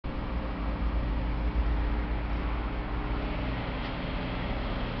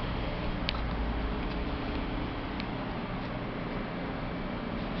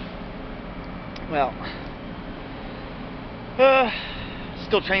Well,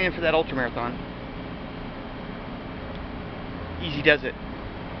 still training for that ultramarathon. Easy does it.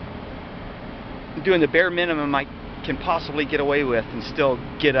 I'm doing the bare minimum I can possibly get away with and still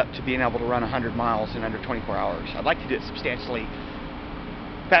get up to being able to run 100 miles in under 24 hours. I'd like to do it substantially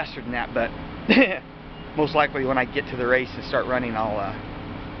faster than that, but most likely when I get to the race and start running, I'll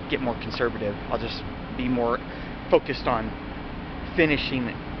get more conservative. I'll just be more focused on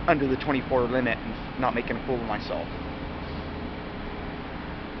finishing under the 24 limit and not making a fool of myself.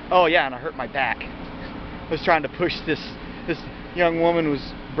 Oh yeah, and I hurt my back. I was trying to push this young woman was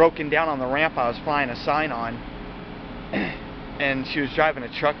broken down on the ramp I was flying a sign on, and she was driving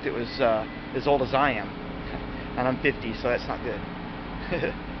a truck that was as old as I am, and I'm 50, so that's not good.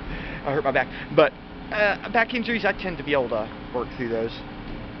 I hurt my back, but back injuries, I tend to be able to work through those,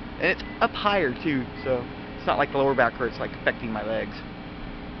 and it's up higher too, so it's not like the lower back hurts like affecting my legs.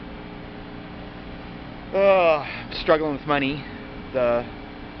 I'm struggling with money.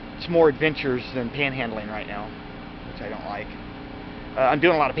 It's more adventures than panhandling right now, which I don't like. I'm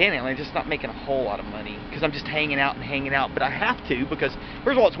doing a lot of panhandling, just not making a whole lot of money because I'm just hanging out, but I have to because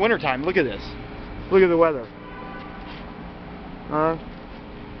first of all, it's wintertime. Look at this. Look at the weather.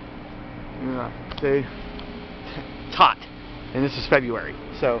 See? It's hot, and this is February,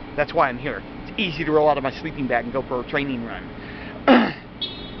 so that's why I'm here. It's easy to roll out of my sleeping bag and go for a training run.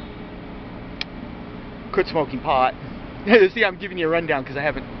 Quit smoking pot. See, I'm giving you a rundown because I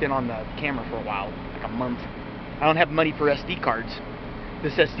haven't been on the camera for a while, like a month. I don't have money for SD cards.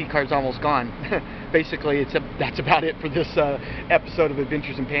 This SD card's almost gone. Basically, that's about it for this episode of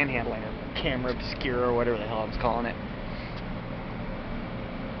Adventures in Panhandling, or Camera Obscura, or whatever the hell I was calling it.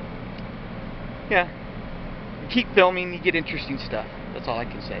 Yeah. You keep filming, you get interesting stuff. That's all I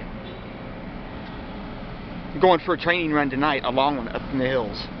can say. I'm going for a training run tonight, a long one up in the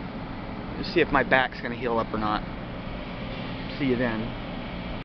hills. Let's see if my back's going to heal up or not. See you then.